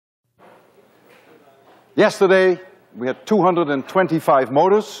Yesterday, we had 225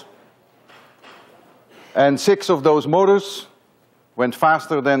 motors, and 6 of those motors went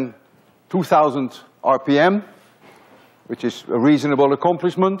faster than 2,000 RPM, which is a reasonable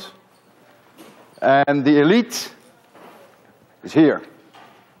accomplishment. And the elite is here.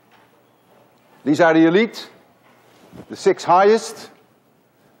 These are the elite, the 6 highest.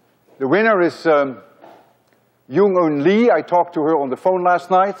 The winner is Young-Eun Lee. I talked to her on the phone last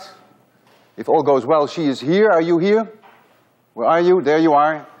night. If all goes well, she is here. Are you here? Where are you? There you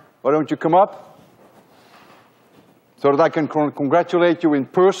are. Why don't you come up? So that I can congratulate you in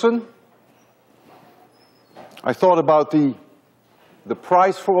person. I thought about the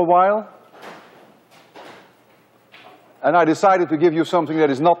prize for a while. And I decided to give you something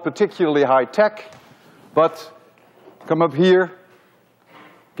that is not particularly high-tech, but come up here,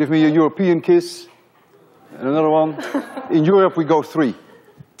 give me a European kiss, and another one. In Europe, we go 3.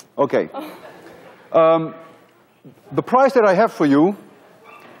 Okay. The prize that I have for you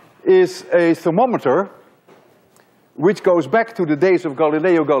is a thermometer which goes back to the days of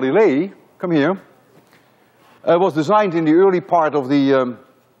Galileo Galilei. Come here. It was designed in the early part of the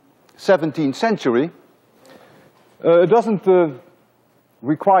 17th century. It doesn't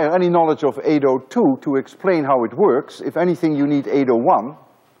require any knowledge of 802 to explain how it works. If anything, you need 801.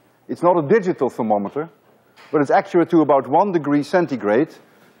 It's not a digital thermometer, but it's accurate to about 1 degree centigrade.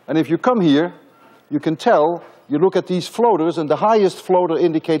 And if you come here, you can tell, you look at these floaters, and the highest floater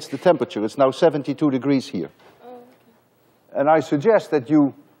indicates the temperature. It's now 72 degrees here. Oh, okay. And I suggest that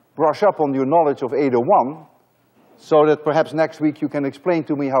you brush up on your knowledge of 801, so that perhaps next week you can explain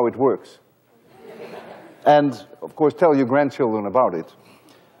to me how it works. And, of course, tell your grandchildren about it.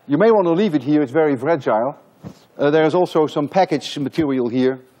 You may want to leave it here, it's very fragile. There's also some package material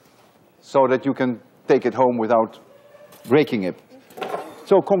here, so that you can take it home without breaking it.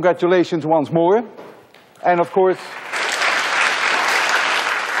 So, congratulations once more. And, of course,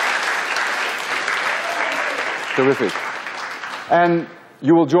 terrific. And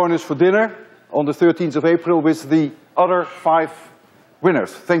you will join us for dinner on the 13th of April with the other 5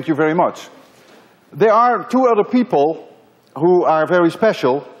 winners. Thank you very much. There are 2 other people who are very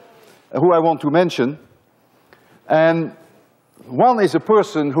special, who I want to mention. And one is a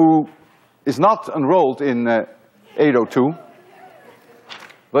person who is not enrolled in 802,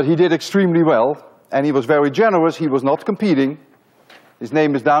 but he did extremely well, and he was very generous. He was not competing. His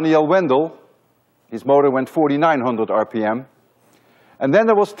name is Daniel Wendell. His motor went 4,900 RPM. And then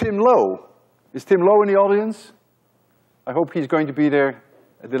there was Tim Lowe. Is Tim Lowe in the audience? I hope he's going to be there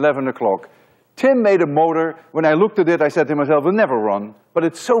at 11 o'clock. Tim made a motor. When I looked at it, I said to myself, it'll never run. But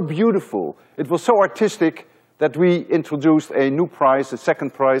it's so beautiful. It was so artistic that we introduced a new prize, a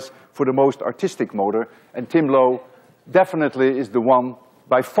second prize, for the most artistic motor. And Tim Lowe definitely is the one,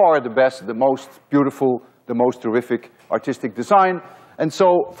 by far the best, the most beautiful, the most terrific artistic design. And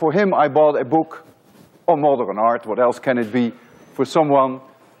so for him, I bought a book on modern art. What else can it be for someone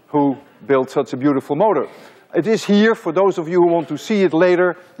who built such a beautiful motor? It is here, for those of you who want to see it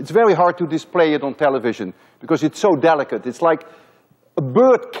later. It's very hard to display it on television, because it's so delicate. It's like a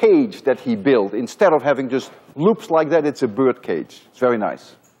bird cage that he built. Instead of having just loops like that, it's a bird cage. It's very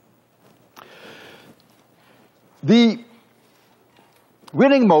nice. The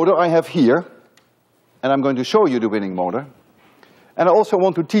winning motor I have here, and I'm going to show you the winning motor. And I also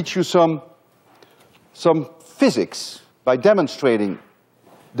want to teach you some physics by demonstrating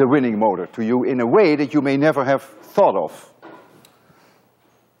the winning motor to you in a way that you may never have thought of.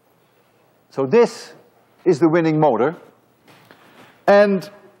 So this is the winning motor. And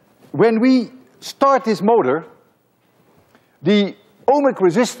when we start this motor, the ohmic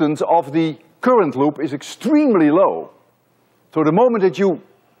resistance of the current loop is extremely low. So the moment that you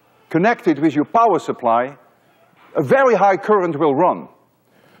connect it with your power supply, a very high current will run.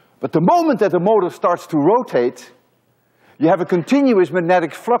 But the moment that the motor starts to rotate, you have a continuous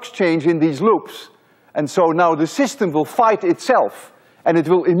magnetic flux change in these loops. And so now the system will fight itself, and it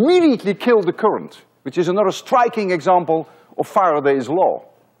will immediately kill the current, which is another striking example of Faraday's law.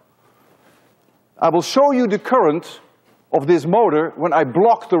 I will show you the current of this motor when I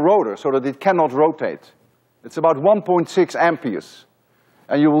block the rotor so that it cannot rotate. It's about 1.6 amperes.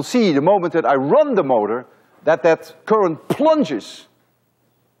 And you will see the moment that I run the motor that current plunges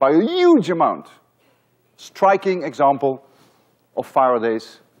by a huge amount. Striking example of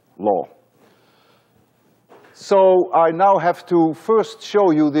Faraday's law. So I now have to first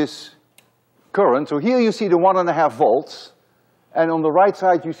show you this current. So here you see the 1.5 volts, and on the right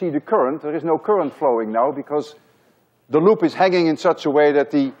side you see the current. There is no current flowing now because the loop is hanging in such a way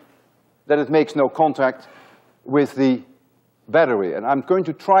that it makes no contact with the battery. And I'm going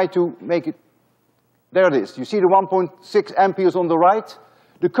to try to make it There it is. You see the 1.6 amperes on the right?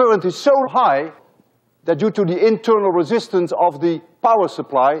 The current is so high that due to the internal resistance of the power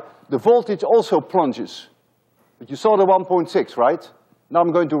supply, the voltage also plunges. But you saw the 1.6, right? Now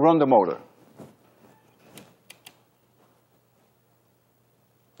I'm going to run the motor.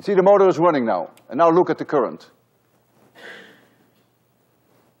 See, the motor is running now. And now look at the current.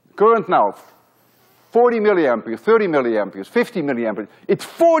 Current now, 40 milliamperes, 30 milliamperes, 50 milliamperes. It's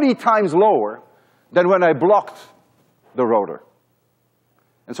 40 times lower than when I blocked the rotor.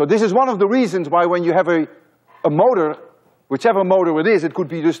 And so this is one of the reasons why when you have a motor, whichever motor it is, it could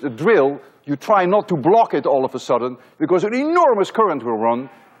be just a drill, you try not to block it all of a sudden, because an enormous current will run,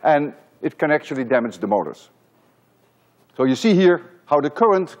 and it can actually damage the motors. So you see here how the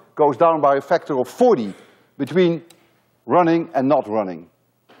current goes down by a factor of 40 between running and not running.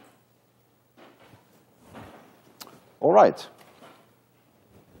 All right.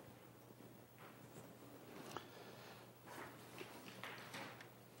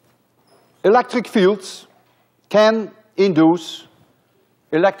 Electric fields can induce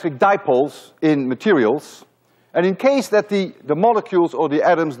electric dipoles in materials, and in case that the molecules or the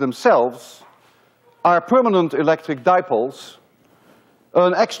atoms themselves are permanent electric dipoles,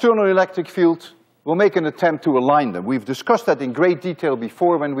 an external electric field will make an attempt to align them. We've discussed that in great detail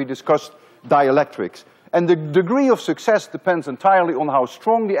before when we discussed dielectrics. And the degree of success depends entirely on how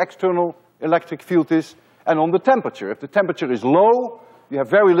strong the external electric field is and on the temperature. If the temperature is low, you have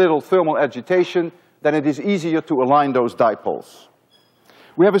very little thermal agitation, then it is easier to align those dipoles.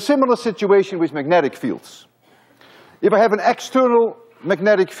 We have a similar situation with magnetic fields. If I have an external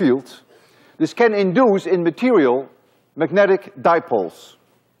magnetic field, this can induce in material magnetic dipoles.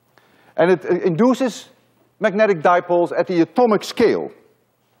 And it induces magnetic dipoles at the atomic scale.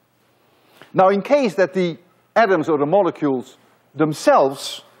 Now, in case that the atoms or the molecules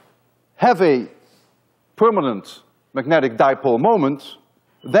themselves have a permanent magnetic dipole moment,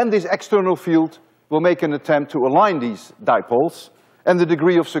 then this external field will make an attempt to align these dipoles, and the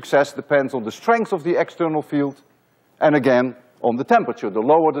degree of success depends on the strength of the external field, and again, on the temperature. The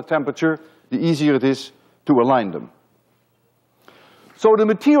lower the temperature, the easier it is to align them. So the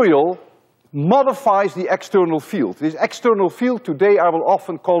material modifies the external field. This external field, today I will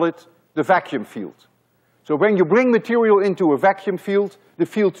often call it the vacuum field. So when you bring material into a vacuum field, the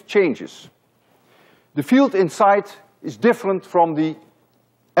field changes. The field inside is different from the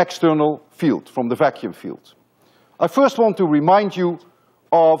external field, from the vacuum field. I first want to remind you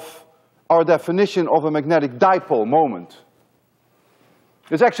of our definition of a magnetic dipole moment.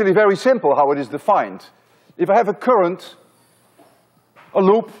 It's actually very simple how it is defined. If I have a current, a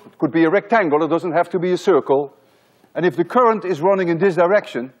loop, it could be a rectangle, it doesn't have to be a circle, and if the current is running in this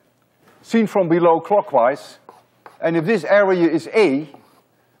direction, seen from below clockwise, and if this area is A,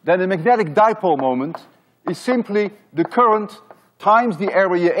 then the magnetic dipole moment is simply the current times the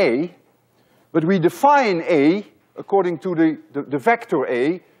area A, but we define A according to the vector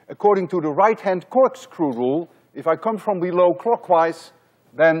A, according to the right-hand corkscrew rule. If I come from below clockwise,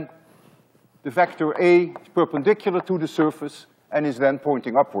 then the vector A is perpendicular to the surface and is then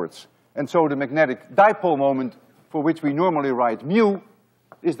pointing upwards. And so the magnetic dipole moment, for which we normally write mu,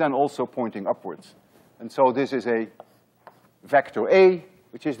 is then also pointing upwards. And so this is a vector A,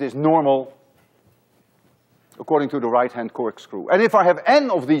 which is this normal according to the right-hand corkscrew. And if I have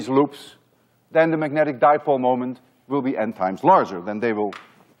n of these loops, then the magnetic dipole moment will be n times larger. Then they will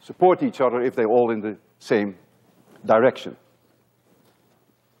support each other if they're all in the same direction.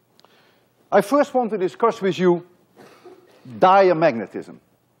 I first want to discuss with you Dia-Magnetism.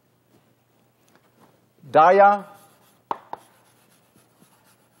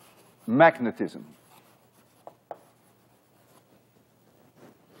 Dia-Magnetism.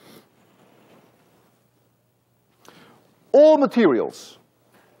 All materials,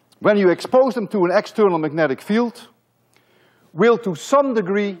 when you expose them to an external magnetic field, will to some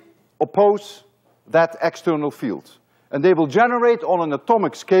degree oppose that external field. And they will generate on an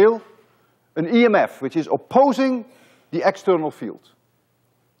atomic scale an EMF, which is opposing the external field.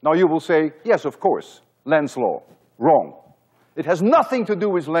 Now you will say, yes, of course, Lenz's law. Wrong. It has nothing to do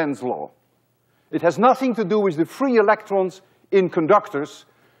with Lenz's law. It has nothing to do with the free electrons in conductors,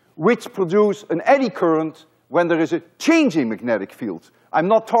 which produce an eddy current when there is a changing magnetic field. I'm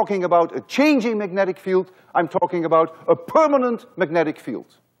not talking about a changing magnetic field, I'm talking about a permanent magnetic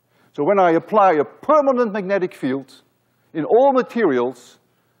field. So when I apply a permanent magnetic field in all materials,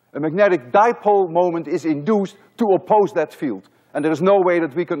 a magnetic dipole moment is induced to oppose that field. And there is no way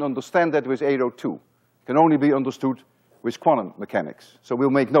that we can understand that with 802. It can only be understood with quantum mechanics. So we'll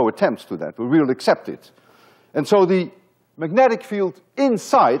make no attempts to that, we'll accept it. And so the magnetic field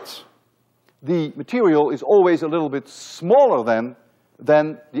inside the material is always a little bit smaller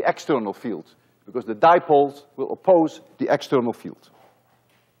than the external field, because the dipoles will oppose the external field.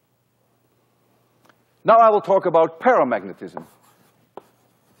 Now I will talk about paramagnetism.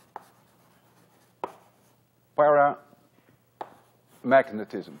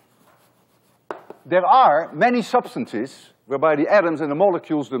 Para-magnetism. There are many substances whereby the atoms and the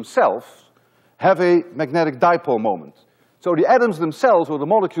molecules themselves have a magnetic dipole moment. So the atoms themselves, or the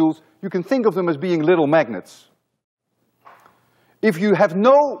molecules, you can think of them as being little magnets. If you have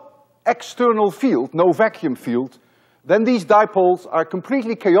no external field, no vacuum field, then these dipoles are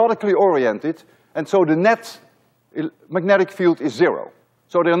completely chaotically oriented, and so the net magnetic field is zero.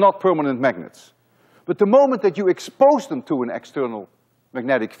 So they're not permanent magnets. But the moment that you expose them to an external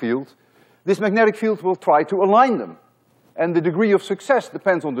magnetic field, this magnetic field will try to align them. And the degree of success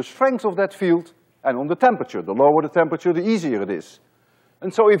depends on the strength of that field and on the temperature. The lower the temperature, the easier it is.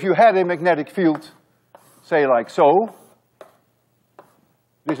 And so if you had a magnetic field, say like so,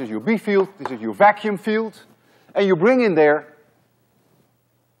 this is your B field, this is your vacuum field, and you bring in there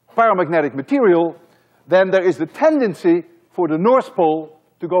paramagnetic material, then there is the tendency for the North Pole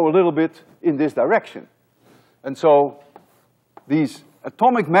to go a little bit in this direction. And so these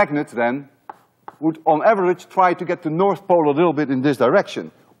atomic magnets then would on average try to get the North Pole a little bit in this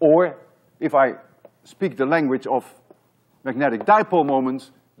direction. Or if I speak the language of magnetic dipole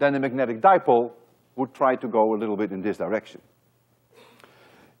moments, then the magnetic dipole would try to go a little bit in this direction.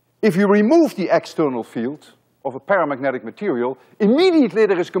 If you remove the external field of a paramagnetic material, immediately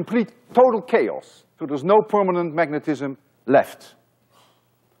there is complete total chaos. So there's no permanent magnetism left.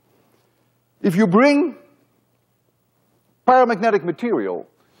 If you bring paramagnetic material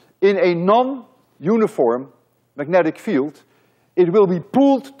in a non-uniform magnetic field, it will be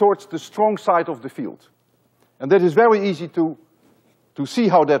pulled towards the strong side of the field. And that is very easy to see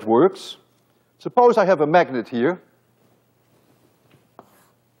how that works. Suppose I have a magnet here,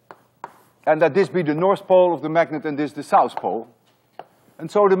 and that this be the North Pole of the magnet and this the South Pole. And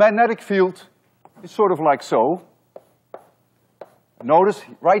so the magnetic field is sort of like so. Notice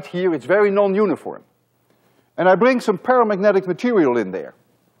right here it's very non-uniform. And I bring some paramagnetic material in there.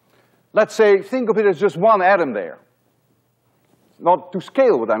 Let's say, think of it as just one atom there. Not to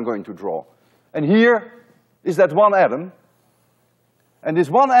scale what I'm going to draw. And here is that one atom. And this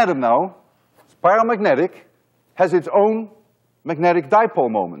one atom now, it's paramagnetic, has its own magnetic dipole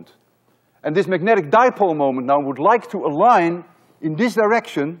moment. And this magnetic dipole moment now would like to align in this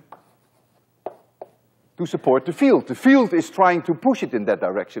direction to support the field. The field is trying to push it in that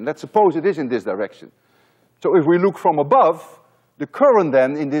direction. Let's suppose it is in this direction. So if we look from above, the current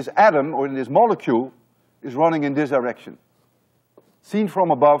then in this atom or in this molecule is running in this direction. Seen from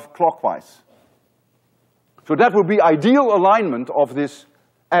above clockwise. So that would be ideal alignment of this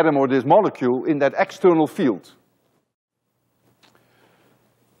atom or this molecule in that external field.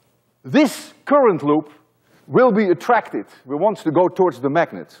 This current loop will be attracted. We want to go towards the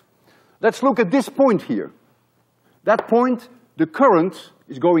magnet. Let's look at this point here. That point, the current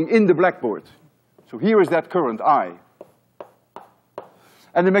is going in the blackboard. So here is that current, I.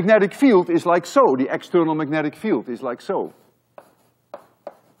 And the magnetic field is like so. The external magnetic field is like so.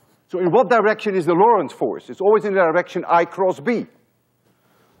 So in what direction is the Lorentz force? It's always in the direction I cross B.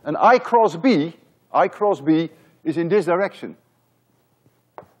 And I cross B is in this direction.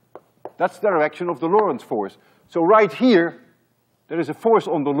 That's the direction of the Lorentz force. So right here, there is a force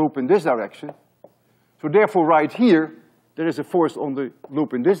on the loop in this direction. So therefore right here, there is a force on the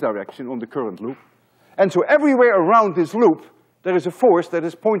loop in this direction, on the current loop. And so everywhere around this loop, there is a force that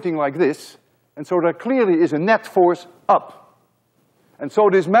is pointing like this. And so there clearly is a net force up. And so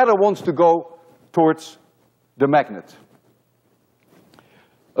this matter wants to go towards the magnet.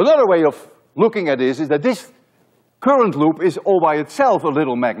 Another way of looking at this is that this current loop is all by itself a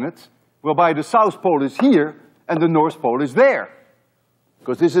little magnet, whereby the South Pole is here and the North Pole is there.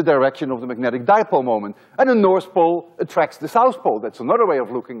 Because this is the direction of the magnetic dipole moment. And the North Pole attracts the South Pole. That's another way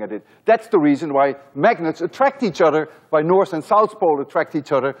of looking at it. That's the reason why magnets attract each other, why North and South Pole attract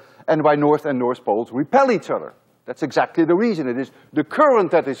each other, and why North and North Poles repel each other. That's exactly the reason. It is the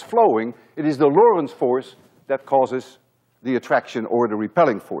current that is flowing, it is the Lorentz force that causes the attraction or the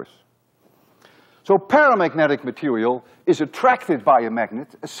repelling force. So paramagnetic material is attracted by a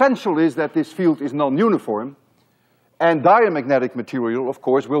magnet. Essential is that this field is non-uniform. And diamagnetic material, of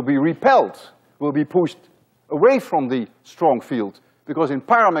course, will be repelled, will be pushed away from the strong field. Because in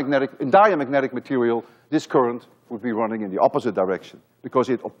diamagnetic material, this current would be running in the opposite direction. Because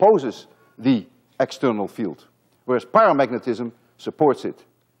it opposes the external field. Whereas paramagnetism supports it.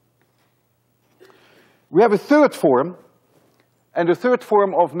 We have a third form. And the third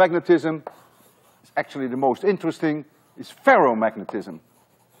form of magnetism is actually the most interesting, is ferromagnetism.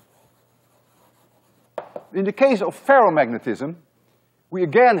 In the case of ferromagnetism, we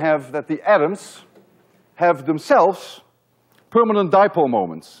again have that the atoms have themselves permanent dipole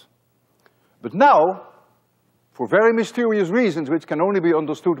moments. But now, for very mysterious reasons which can only be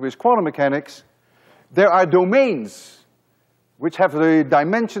understood with quantum mechanics, there are domains which have the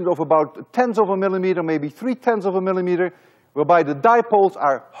dimensions of about tenths of a millimeter, maybe 3/10 of a millimeter, whereby the dipoles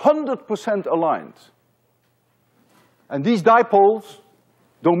are 100% aligned. And these dipoles,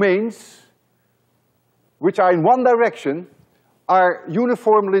 domains, which are in one direction, are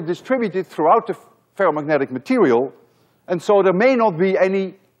uniformly distributed throughout the ferromagnetic material, and so there may not be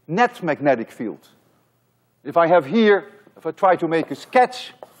any net magnetic field. If I have here, if I try to make a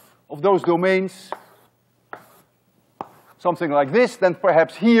sketch of those domains, something like this, then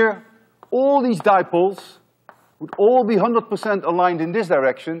perhaps here, all these dipoles would all be 100% aligned in this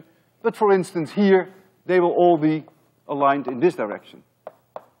direction, but for instance here, they will all be aligned in this direction.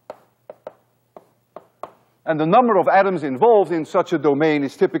 And the number of atoms involved in such a domain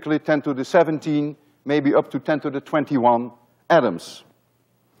is typically 10 to the 17, maybe up to 10 to the 21 atoms.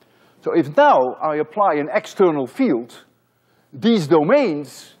 So if now I apply an external field, these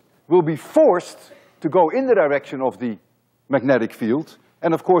domains will be forced to go in the direction of the magnetic field,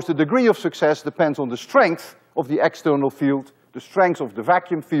 and of course the degree of success depends on the strength of the external field, the strength of the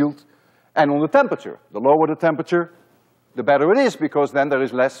vacuum field, and on the temperature. The lower the temperature, the better it is, because then there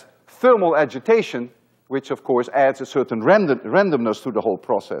is less thermal agitation, which of course adds a certain randomness to the whole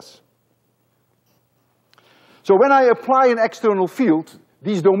process. So when I apply an external field,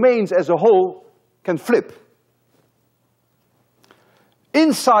 these domains as a whole can flip.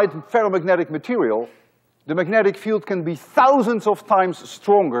 Inside ferromagnetic material, the magnetic field can be thousands of times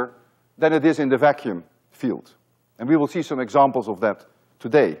stronger than it is in the vacuum field. And we will see some examples of that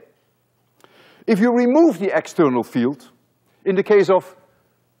today. If you remove the external field, in the case of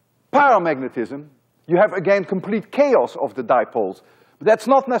paramagnetism, you have again complete chaos of the dipoles. But that's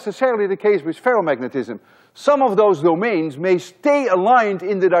not necessarily the case with ferromagnetism. Some of those domains may stay aligned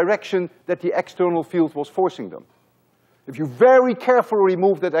in the direction that the external field was forcing them. If you very carefully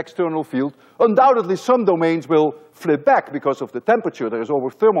remove that external field, undoubtedly some domains will flip back because of the temperature. There is over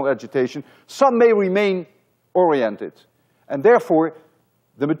thermal agitation. Some may remain oriented. And therefore,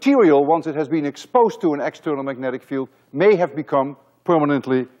 the material, once it has been exposed to an external magnetic field, may have become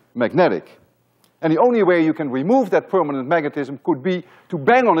permanently magnetic. And the only way you can remove that permanent magnetism could be to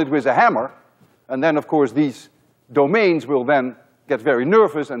bang on it with a hammer, and then of course these domains will then get very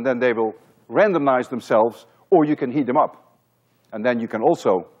nervous and then they will randomize themselves, or you can heat them up. And then you can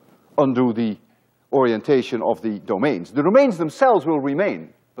also undo the orientation of the domains. The domains themselves will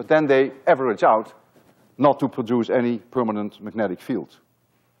remain, but then they average out not to produce any permanent magnetic field.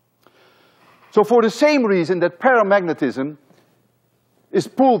 So for the same reason that paramagnetism is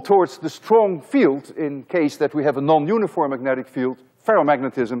pulled towards the strong field in case that we have a non-uniform magnetic field,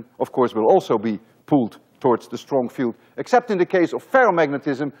 ferromagnetism, of course, will also be pulled towards the strong field. Except in the case of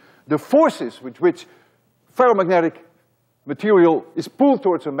ferromagnetism, the forces with which ferromagnetic material is pulled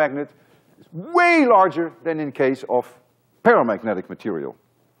towards a magnet is way larger than in case of paramagnetic material.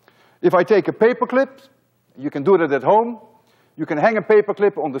 If I take a paperclip, you can do that at home. You can hang a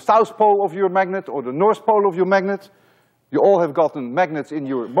paperclip on the south pole of your magnet or the north pole of your magnet. You all have gotten magnets in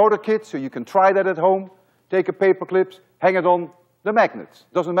your motor kit, so you can try that at home. Take a paperclip, hang it on the magnet.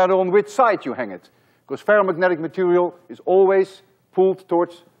 Doesn't matter on which side you hang it, because ferromagnetic material is always pulled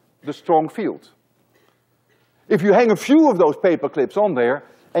towards the strong field. If you hang a few of those paper clips on there,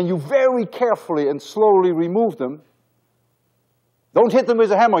 and you very carefully and slowly remove them, don't hit them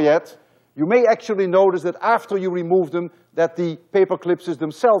with a hammer yet, you may actually notice that after you remove them, that the paper clips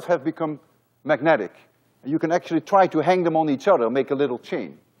themselves have become magnetic. And you can actually try to hang them on each other, make a little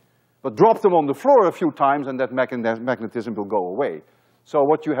chain. But drop them on the floor a few times and that magnetism will go away. So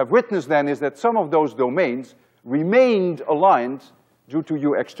what you have witnessed then is that some of those domains remained aligned due to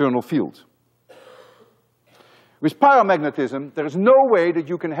your external field. With paramagnetism, there is no way that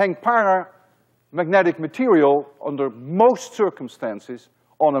you can hang paramagnetic material under most circumstances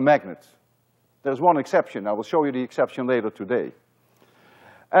on a magnet. There's one exception. I will show you the exception later today.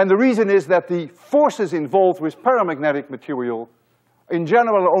 And the reason is that the forces involved with paramagnetic material in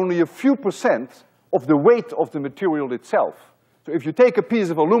general are only a few % of the weight of the material itself. So if you take a piece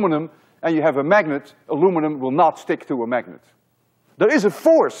of aluminum and you have a magnet, aluminum will not stick to a magnet. There is a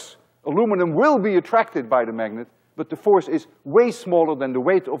force. Aluminum will be attracted by the magnet, but the force is way smaller than the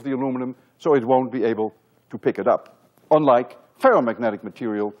weight of the aluminum, so it won't be able to pick it up. Unlike ferromagnetic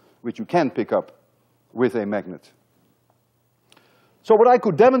material, which you can pick up with a magnet. So what I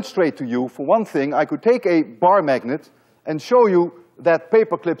could demonstrate to you, for one thing, I could take a bar magnet and show you that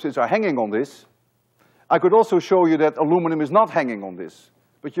paper clips are hanging on this. I could also show you that aluminum is not hanging on this,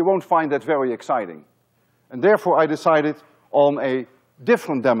 but you won't find that very exciting. And therefore I decided on a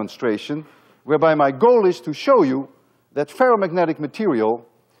different demonstration, whereby my goal is to show you that ferromagnetic material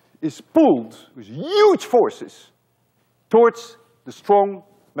is pulled with huge forces towards the strong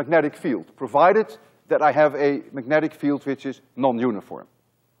magnetic field, provided that I have a magnetic field which is non-uniform.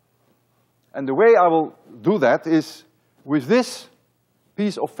 And the way I will do that is with this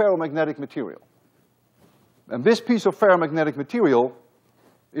piece of ferromagnetic material. And this piece of ferromagnetic material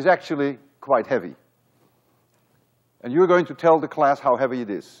is actually quite heavy. And you're going to tell the class how heavy it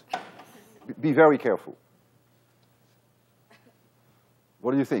is. Be very careful.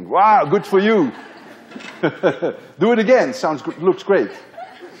 What do you think? Wow, good for you. Do it again, sounds good, looks great.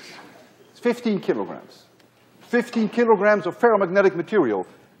 It's 15 kilograms. 15 kilograms of ferromagnetic material.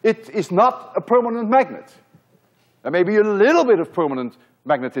 It is not a permanent magnet. There may be a little bit of permanent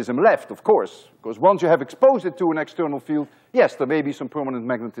magnetism left, of course, because once you have exposed it to an external field, yes, there may be some permanent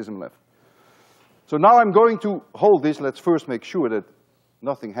magnetism left. So now I'm going to hold this. Let's first make sure that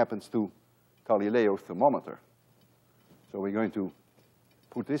nothing happens to Galileo's thermometer. So we're going to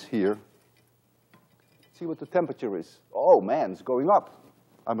put this here. See what the temperature is. Oh man, it's going up.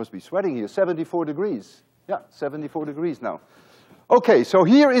 I must be sweating here, 74 degrees. Yeah, 74 degrees now. Okay, so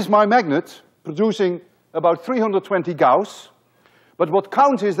here is my magnet producing about 320 Gauss. But what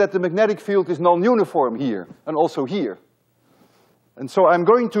counts is that the magnetic field is non-uniform here and also here. And so I'm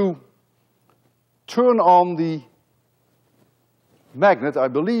going to turn on the magnet. I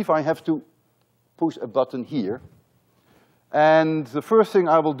believe I have to push a button here. And the first thing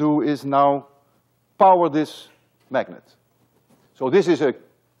I will do is now power this magnet. So this is a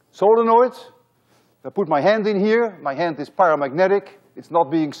solenoid. I put my hand in here. My hand is paramagnetic. It's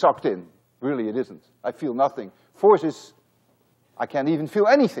not being sucked in. Really, it isn't. I feel nothing. Force is, I can't even feel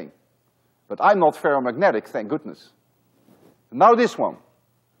anything. But I'm not ferromagnetic, thank goodness. Now this one.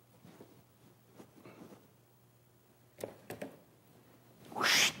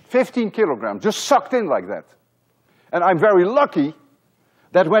 Whoosh, 15 kilograms, just sucked in like that. And I'm very lucky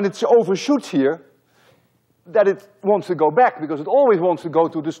that when it overshoots here, that it wants to go back, because it always wants to go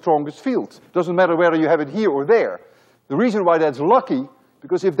to the strongest field. Doesn't matter whether you have it here or there. The reason why that's lucky,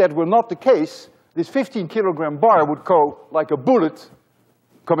 because if that were not the case, this 15 kilogram bar would go like a bullet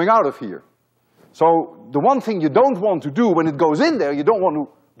coming out of here. So the one thing you don't want to do when it goes in there, you don't want to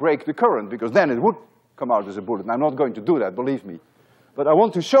break the current, because then it would come out as a bullet. And I'm not going to do that, believe me. But I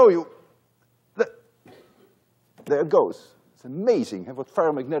want to show you that there it goes. It's amazing, what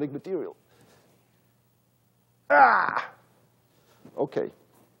ferromagnetic material. Ah! Okay.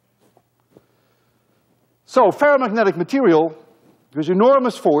 So ferromagnetic material, there's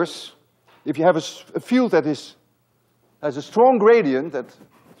enormous force. If you have a field that has a strong gradient, that's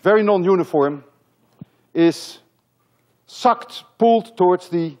very non-uniform, is sucked, pulled towards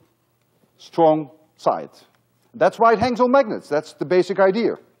the strong side. That's why it hangs on magnets. That's the basic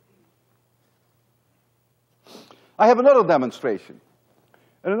idea. I have another demonstration.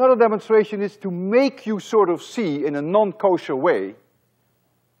 And another demonstration is to make you sort of see, in a non-kosher way,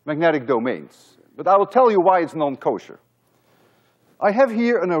 magnetic domains. But I will tell you why it's non-kosher. I have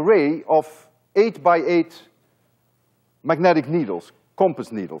here an array of 8 by 8 magnetic needles,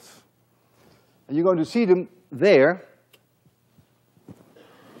 compass needles. And you're going to see them there.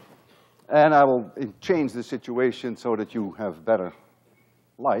 And I will change the situation so that you have better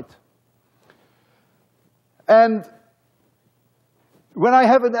light. And when I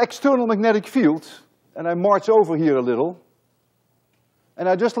have an external magnetic field, and I march over here a little, and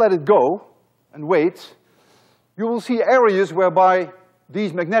I just let it go and wait, you will see areas whereby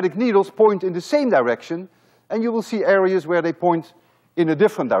these magnetic needles point in the same direction, and you will see areas where they point in a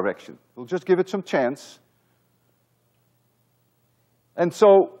different direction. We'll just give it some chance. And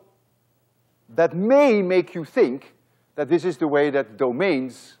so that may make you think that this is the way that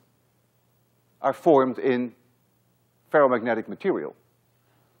domains are formed in ferromagnetic material.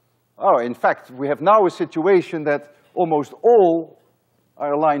 Oh, in fact, we have now a situation that almost all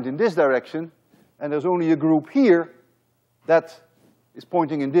are aligned in this direction, and there's only a group here that is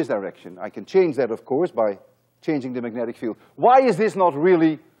pointing in this direction. I can change that, of course, by changing the magnetic field. Why is this not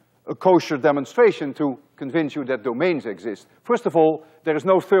really a kosher demonstration to convince you that domains exist? First of all, there is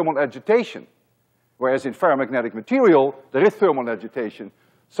no thermal agitation, whereas in ferromagnetic material, there is thermal agitation.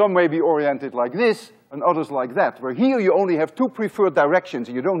 Some may be oriented like this, and others like that, where here you only have two preferred directions,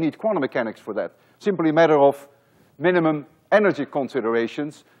 and you don't need quantum mechanics for that. Simply a matter of minimum energy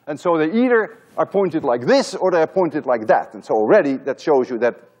considerations, and so they either are pointed like this or they are pointed like that. And so already that shows you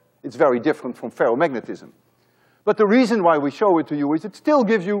that it's very different from ferromagnetism. But the reason why we show it to you is it still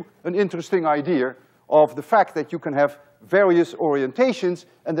gives you an interesting idea of the fact that you can have various orientations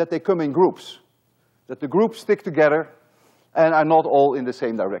and that they come in groups. That the groups stick together and are not all in the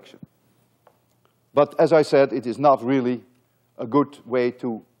same direction. But as I said, it is not really a good way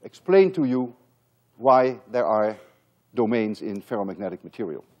to explain to you why there are domains in ferromagnetic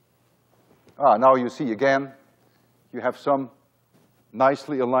material. Now you see again, you have some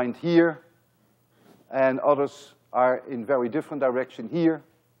nicely aligned here, and others are in very different direction here.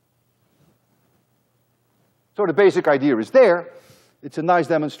 So the basic idea is there. It's a nice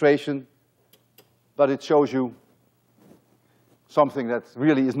demonstration, but it shows you something that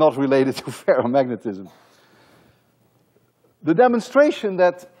really is not related to ferromagnetism. The demonstration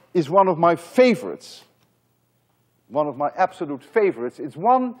that is one of my favorites, one of my absolute favorites, is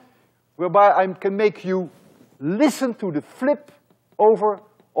one whereby I can make you listen to the flip over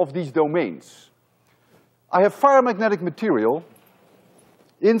of these domains. I have ferromagnetic material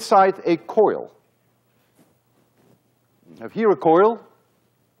inside a coil. I have here a coil,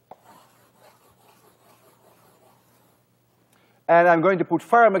 and I'm going to put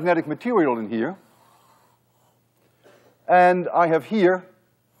ferromagnetic material in here, and I have here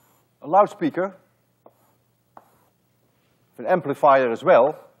a loudspeaker, an amplifier as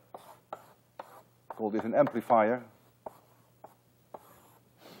well. Call this an amplifier.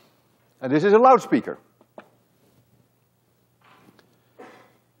 And this is a loudspeaker.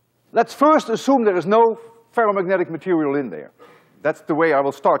 Let's first assume there is no ferromagnetic material in there. That's the way I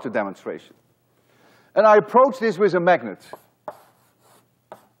will start the demonstration. And I approach this with a magnet.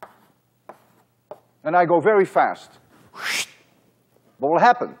 And I go very fast. What will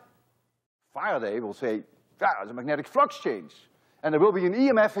happen? Faraday will say, there's a magnetic flux change. And there will be an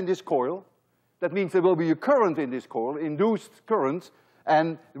EMF in this coil. That means there will be a current in this coil, induced current,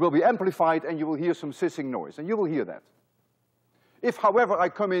 and it will be amplified, and you will hear some hissing noise, and you will hear that. If, however, I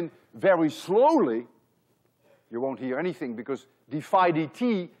come in very slowly, you won't hear anything, because d phi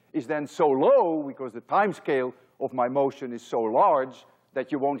dt is then so low, because the time scale of my motion is so large,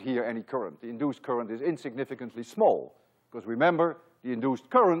 that you won't hear any current. The induced current is insignificantly small, because remember, the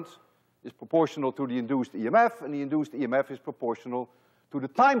induced current is proportional to the induced EMF, and the induced EMF is proportional to the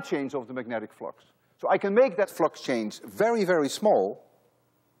time change of the magnetic flux. So I can make that flux change very, very small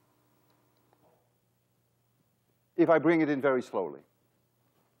if I bring it in very slowly.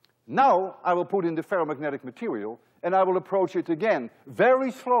 Now I will put in the ferromagnetic material, and I will approach it again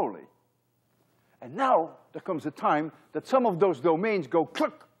very slowly. And now there comes a time that some of those domains go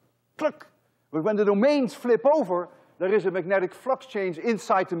cluck, cluck. But when the domains flip over, there is a magnetic flux change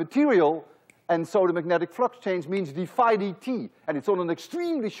inside the material, and so the magnetic flux change means d phi dt, and it's on an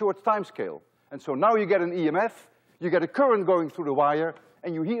extremely short time scale. And so now you get an EMF, you get a current going through the wire,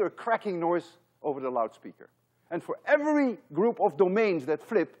 and you hear a cracking noise over the loudspeaker. And for every group of domains that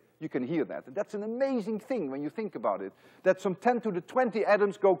flip, you can hear that. And that's an amazing thing when you think about it, that some 10 to the 20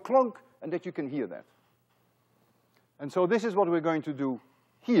 atoms go clunk, and that you can hear that. And so this is what we're going to do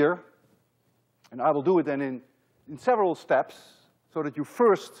here, and I will do it then in several steps, so that you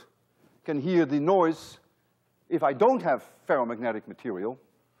first can hear the noise if I don't have ferromagnetic material.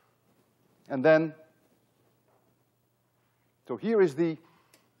 And then, so here's the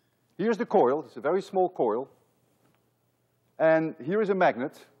coil. It's a very small coil. And here is a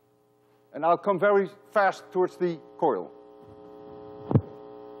magnet. And I'll come very fast towards the coil.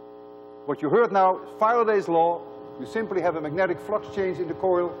 What you heard now is Faraday's law. You simply have a magnetic flux change in the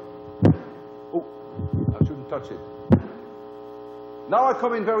coil. Oh, I shouldn't touch it. Now I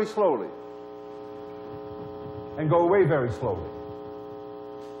come in very slowly. And go away very slowly.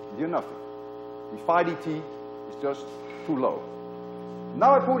 You hear nothing. The phi dt is just too low.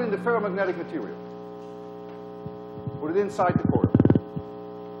 Now I put in the ferromagnetic material. Put it inside the coil.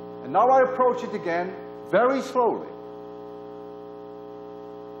 And now I approach it again very slowly.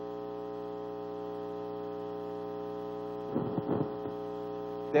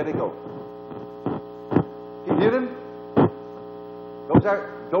 There they go. Can you hear them?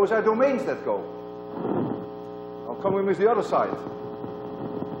 Those are domains that go. I'll come in with the other side.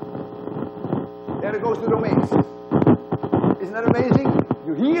 There goes the domains. Isn't that amazing?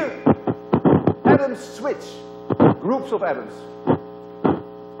 You hear atoms switch, groups of atoms.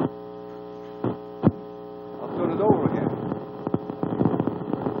 I'll turn it over again.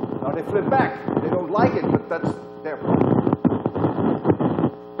 Now they flip back. They don't like it, but that's their problem.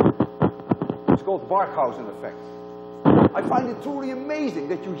 It's called Barkhausen effect. I find it truly amazing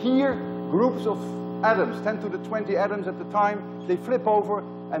that you hear groups of atoms, 10 to the 20 atoms at the time, they flip over,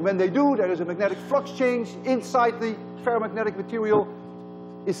 and when they do, there is a magnetic flux change inside the ferromagnetic material,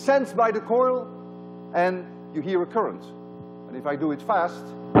 is sensed by the coil, and you hear a current. And if I do it fast,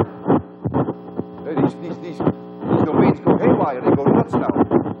 these domains go haywire, they go nuts now.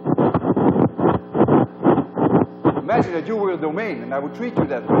 Imagine that you were a domain, and I would treat you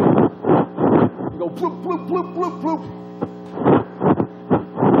that way. You go bloop, bloop, bloop, bloop, bloop.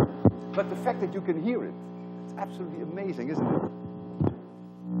 But the fact that you can hear it, it's absolutely amazing, isn't it?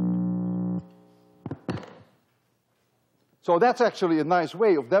 So that's actually a nice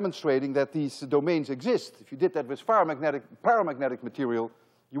way of demonstrating that these domains exist. If you did that with paramagnetic material,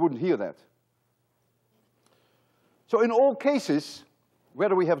 you wouldn't hear that. So in all cases,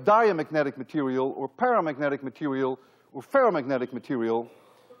 whether we have diamagnetic material or paramagnetic material or ferromagnetic material,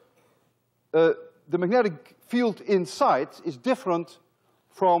 the magnetic field inside is different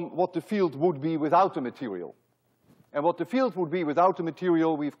from what the field would be without the material. And what the field would be without the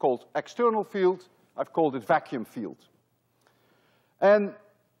material we've called external field, I've called it vacuum field. And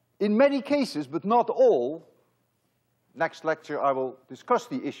in many cases, but not all, next lecture I will discuss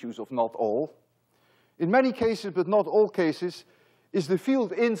the issues of not all. In many cases, but not all cases, is the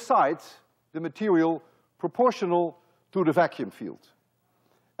field inside the material proportional to the vacuum field.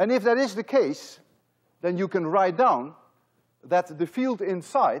 And if that is the case, then you can write down that the field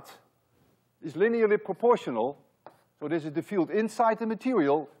inside is linearly proportional. So this is the field inside the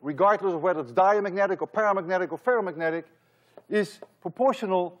material, regardless of whether it's diamagnetic or paramagnetic or ferromagnetic, is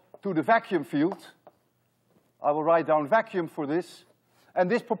proportional to the vacuum field. I will write down vacuum for this. And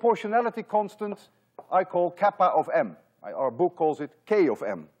this proportionality constant I call kappa of m. Our book calls it K of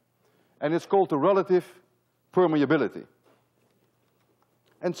m. And it's called the relative permeability.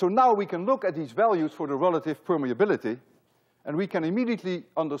 And so now we can look at these values for the relative permeability, and we can immediately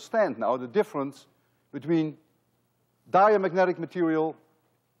understand now the difference between diamagnetic material,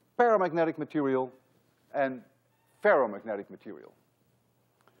 paramagnetic material, and ferromagnetic material.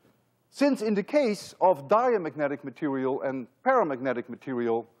 Since in the case of diamagnetic material and paramagnetic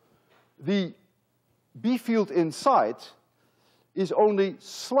material, the B field inside is only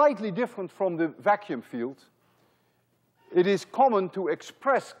slightly different from the vacuum field, it is common to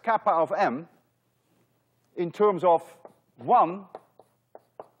express kappa of m in terms of 1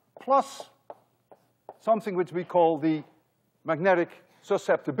 plus something which we call the magnetic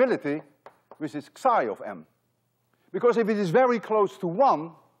susceptibility, which is psi of m. Because if it is very close to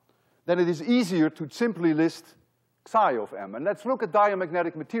 1, then it is easier to simply list psi of m. And let's look at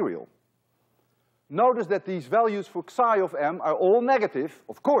diamagnetic material. Notice that these values for psi of m are all negative.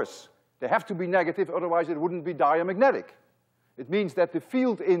 Of course, they have to be negative, otherwise it wouldn't be diamagnetic. It means that the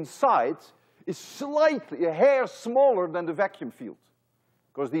field inside is slightly, a hair smaller than the vacuum field,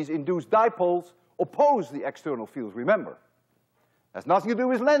 because these induced dipoles oppose the external field, remember. Has nothing to do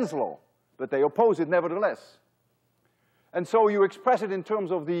with Lenz's law, but they oppose it nevertheless. And so you express it in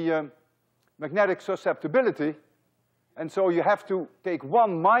terms of the magnetic susceptibility, and so you have to take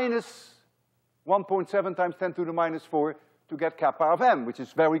 1 minus 1.7 times 10 to the minus 4 to get kappa of m, which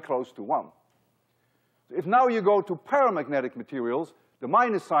is very close to 1. If now you go to paramagnetic materials, the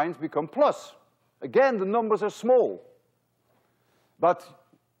minus signs become plus. Again, the numbers are small. But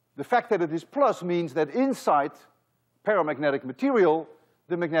the fact that it is plus means that inside paramagnetic material,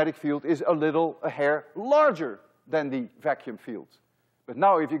 the magnetic field is a hair larger than the vacuum field. But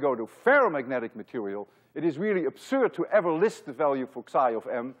now if you go to ferromagnetic material, it is really absurd to ever list the value for psi of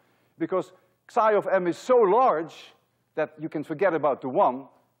m, because psi of m is so large that you can forget about the 1,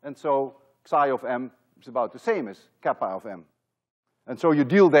 and so psi of m is about the same as kappa of m. And so you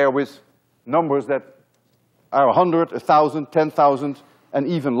deal there with numbers that are 100, 1,000, 10,000, and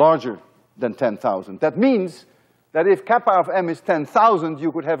even larger than 10,000. That means that if kappa of m is 10,000,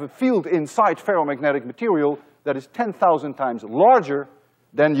 you could have a field inside ferromagnetic material that is 10,000 times larger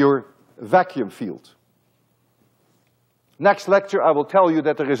than your vacuum field. Next lecture, I will tell you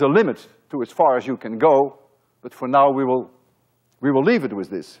that there is a limit to as far as you can go, but for now we will leave it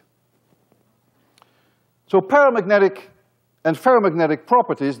with this. So paramagnetic and ferromagnetic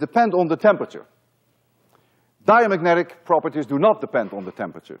properties depend on the temperature. Diamagnetic properties do not depend on the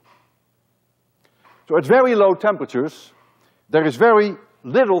temperature. So at very low temperatures, there is very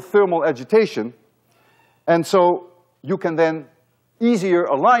little thermal agitation, and so you can then easier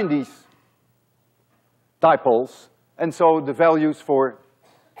align these dipoles, and so the values for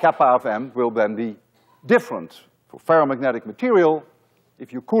kappa of m will then be different. For ferromagnetic material,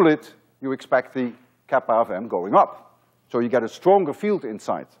 if you cool it, you expect the kappa of m going up. So you get a stronger field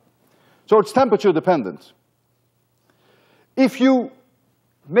inside. So it's temperature dependent. If you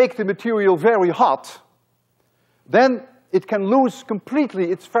make the material very hot, then it can lose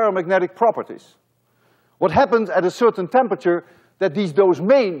completely its ferromagnetic properties. What happens at a certain temperature, that these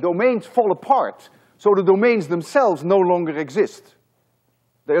domains fall apart, so the domains themselves no longer exist.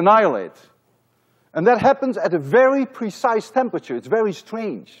 They annihilate. And that happens at a very precise temperature. It's very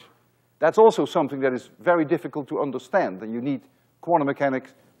strange. That's also something that is very difficult to understand, and you need quantum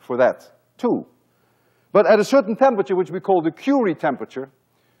mechanics for that too. But at a certain temperature, which we call the Curie temperature,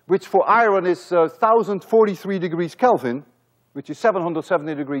 which for iron is 1043 degrees Kelvin, which is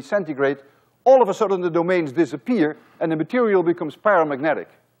 770 degrees centigrade, all of a sudden the domains disappear and the material becomes paramagnetic.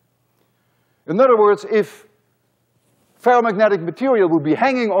 In other words, if ferromagnetic material would be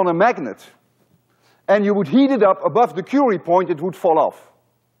hanging on a magnet and you would heat it up above the Curie point, it would fall off.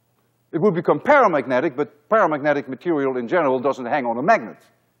 It would become paramagnetic, but paramagnetic material in general doesn't hang on a magnet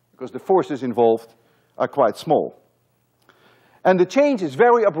because the forces involved are quite small. And the change is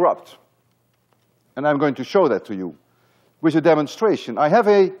very abrupt. And I'm going to show that to you with a demonstration. I have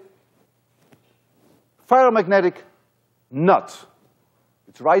a ferromagnetic nut.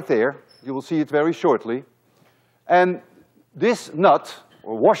 It's right there. You will see it very shortly. And this nut,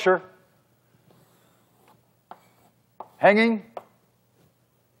 or washer, hanging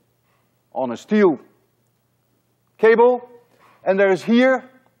on a steel cable, and there is here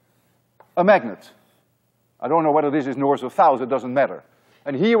a magnet. I don't know whether this is north or south, it doesn't matter.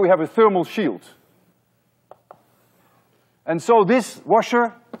 And here we have a thermal shield. And so this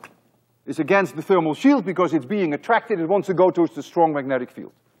washer is against the thermal shield because it's being attracted, it wants to go towards the strong magnetic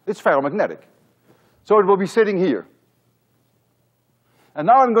field. It's ferromagnetic. So it will be sitting here. And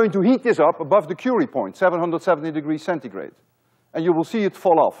now I'm going to heat this up above the Curie point, 770 degrees centigrade. And you will see it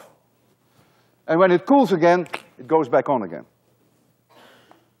fall off. And when it cools again, it goes back on again.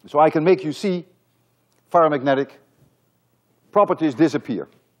 So I can make you see ferromagnetic properties disappear.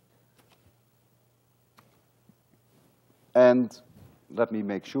 And let me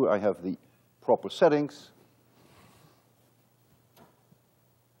make sure I have the proper settings.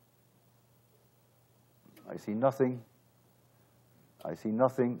 I see nothing. I see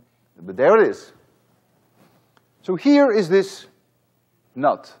nothing, but there it is. So here is this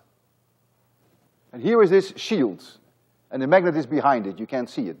nut. And here is this shield. And the magnet is behind it. You can't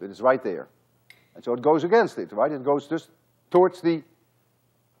see it, but it's right there. And so it goes against it, right? It goes just towards the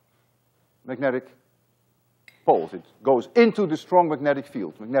magnetic poles. It goes into the strong magnetic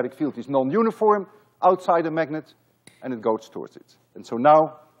field. Magnetic field is non-uniform outside the magnet, and it goes towards it. And so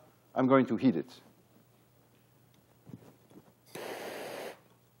now I'm going to heat it.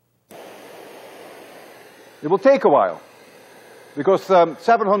 It will take a while, because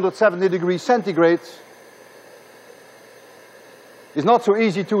 770 degrees centigrade is not so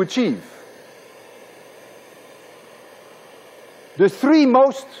easy to achieve. The three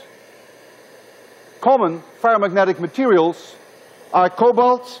most common ferromagnetic materials are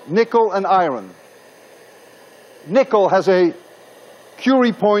cobalt, nickel, and iron. Nickel has a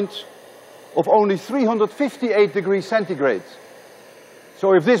Curie point of only 358 degrees centigrade.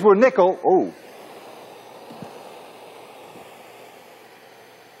 So if this were nickel,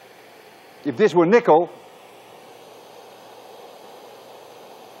 if this were nickel,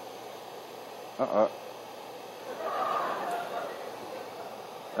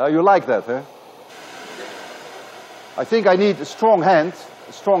 you like that, huh? I think I need a strong hand.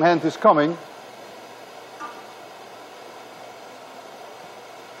 A strong hand is coming.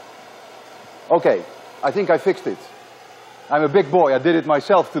 Okay, I think I fixed it. I'm a big boy, I did it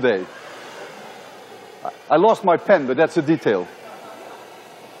myself today. I lost my pen, but that's a detail.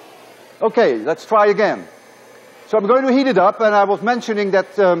 Okay, let's try again. So I'm going to heat it up, and I was mentioning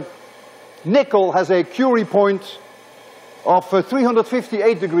that nickel has a Curie point of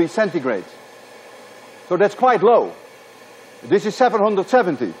 358 degrees centigrade. So that's quite low. This is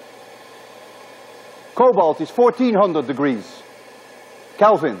 770. Cobalt is 1400 degrees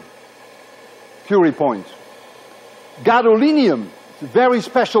Kelvin, Curie point. Gadolinium is a very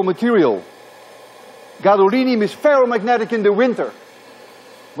special material. Gadolinium is ferromagnetic in the winter,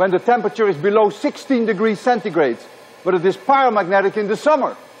 when the temperature is below 16 degrees centigrade, but it is paramagnetic in the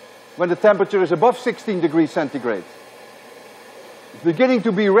summer, when the temperature is above 16 degrees centigrade. It's beginning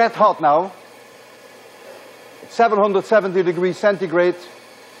to be red hot now. At 770 degrees centigrade,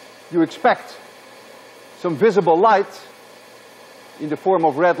 you expect some visible light in the form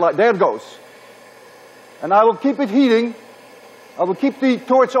of red light. There it goes. And I will keep it heating. I will keep the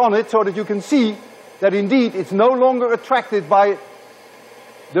torch on it so that you can see that indeed it's no longer attracted by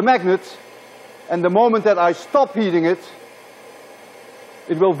the magnet, and the moment that I stop heating it,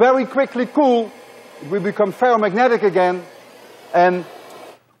 it will very quickly cool, it will become ferromagnetic again, and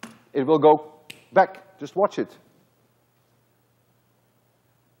it will go back. Just watch it.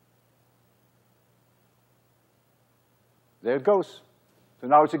 There it goes. So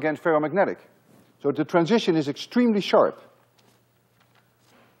now it's again ferromagnetic. So the transition is extremely sharp.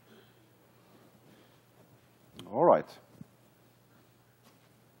 All right.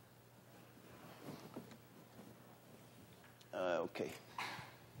 Okay.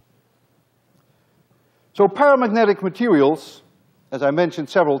 So paramagnetic materials, as I mentioned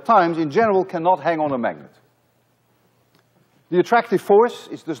several times, in general cannot hang on a magnet. The attractive force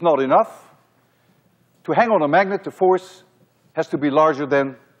is just not enough. To hang on a magnet, the force has to be larger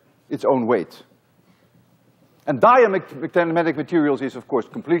than its own weight. And diamagnetic materials is, of course,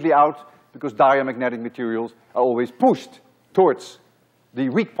 completely out, because diamagnetic materials are always pushed towards the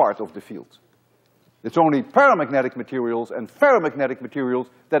weak part of the field. It's only paramagnetic materials and ferromagnetic materials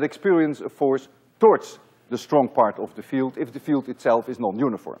that experience a force towards the strong part of the field if the field itself is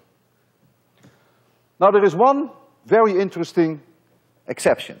non-uniform. Now there is one very interesting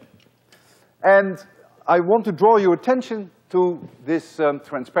exception. And I want to draw your attention to this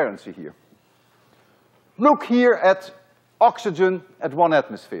transparency here. Look here at oxygen at 1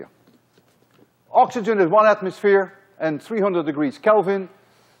 atmosphere. Oxygen at 1 atmosphere and 300 degrees Kelvin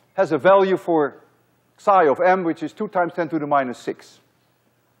has a value for psi of m, which is 2 times 10 to the minus 6.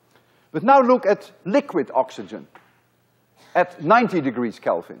 But now look at liquid oxygen at 90 degrees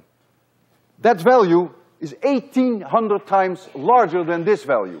Kelvin. That value is 1800 times larger than this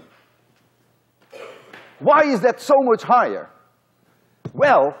value. Why is that so much higher?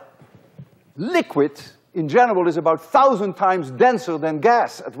 Well, liquid in general is about 1,000 times denser than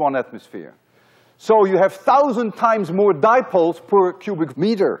gas at 1 atmosphere. So you have 1,000 times more dipoles per cubic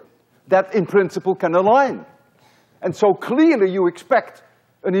meter that in principle can align. And so clearly you expect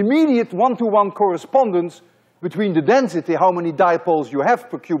an immediate one-to-one correspondence between the density, how many dipoles you have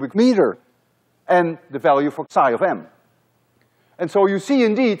per cubic meter, and the value for psi of m. And so you see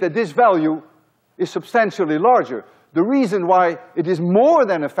indeed that this value is substantially larger. The reason why it is more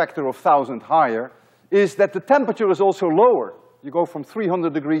than a factor of 1,000 higher is that the temperature is also lower. You go from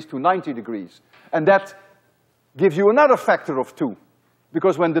 300 degrees to 90 degrees. And that gives you another factor of 2.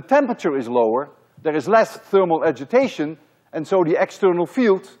 Because when the temperature is lower, there is less thermal agitation, and so the external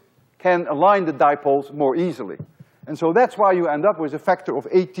field can align the dipoles more easily. And so that's why you end up with a factor of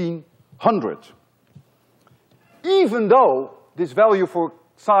 1800. Even though this value for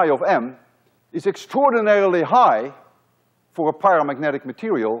psi of m is extraordinarily high for a paramagnetic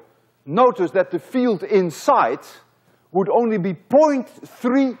material, notice that the field inside would only be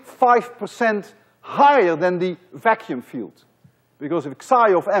 0.35% higher than the vacuum field. Because if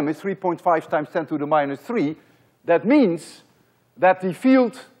psi of m is 3.5 times 10 to the minus 3, that means that the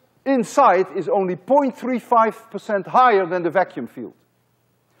field inside is only 0.35% higher than the vacuum field.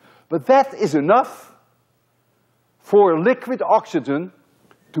 But that is enough for liquid oxygen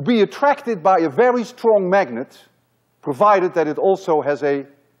to be attracted by a very strong magnet, provided that it also has a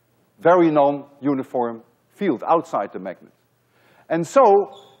very non-uniform field outside the magnet. And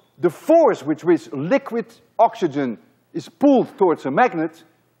so, the force with which liquid oxygen is pulled towards a magnet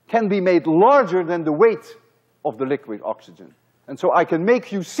can be made larger than the weight of the liquid oxygen. And so I can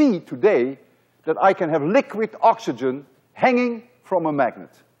make you see today that I can have liquid oxygen hanging from a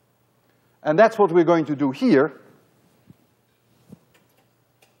magnet. And that's what we're going to do here.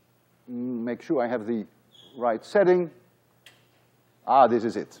 Make sure I have the right setting. Ah, this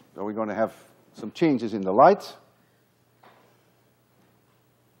is it. So we're going to have some changes in the light.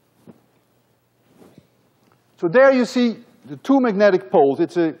 So there you see the two magnetic poles.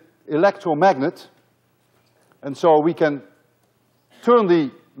 It's an electromagnet. And so we can turn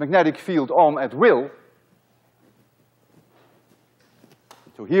the magnetic field on at will.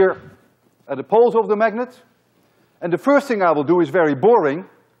 So here are the poles of the magnet. And the first thing I will do is very boring.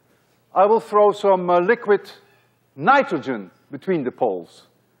 I will throw some liquid nitrogen between the poles.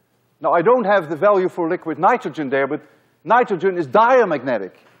 Now, I don't have the value for liquid nitrogen there, but nitrogen is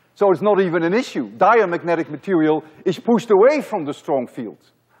diamagnetic, so it's not even an issue. Diamagnetic material is pushed away from the strong field.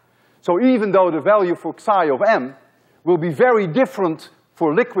 So even though the value for psi of m will be very different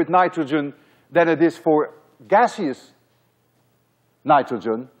for liquid nitrogen than it is for gaseous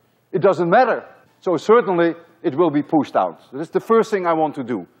nitrogen, it doesn't matter. So certainly it will be pushed out. So that's the first thing I want to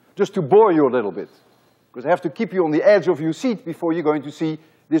do, just to bore you a little bit. Because I have to keep you on the edge of your seat before you're going to see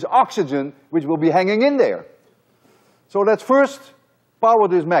this oxygen which will be hanging in there. So let's first power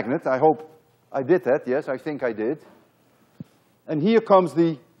this magnet. I hope I did that. Yes, I think I did. And here comes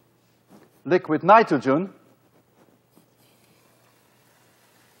the liquid nitrogen.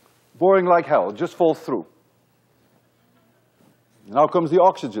 Boring like hell, it just falls through. Now comes the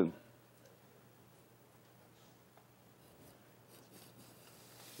oxygen.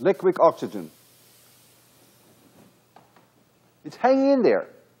 liquid oxygen. It's hanging in there.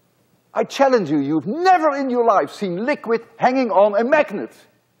 I challenge you, you've never in your life seen liquid hanging on a magnet.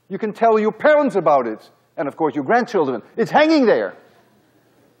 You can tell your parents about it, and of course your grandchildren. It's hanging there.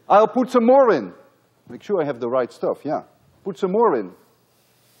 I'll put some more in. Make sure I have the right stuff, yeah. Put some more in.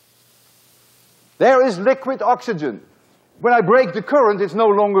 There is liquid oxygen. When I break the current, it's no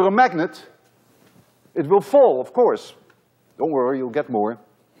longer a magnet. It will fall, of course. Don't worry, you'll get more.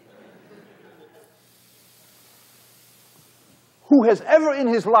 Who has ever in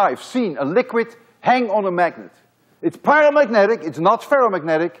his life seen a liquid hang on a magnet? It's paramagnetic, it's not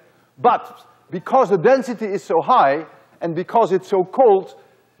ferromagnetic, but because the density is so high, and because it's so cold,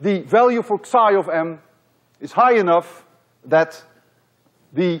 the value for psi of m is high enough that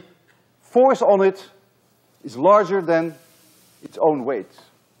the force on it is larger than its own weight.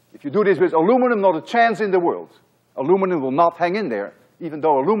 If you do this with aluminum, not a chance in the world. Aluminum will not hang in there, even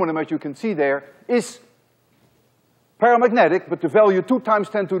though aluminum, as you can see there, is paramagnetic, but the value 2 times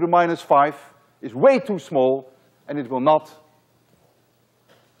 10 to the minus 5 is way too small, and it will not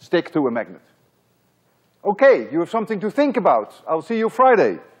stick to a magnet. Okay, you have something to think about. I'll see you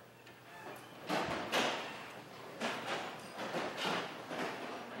Friday.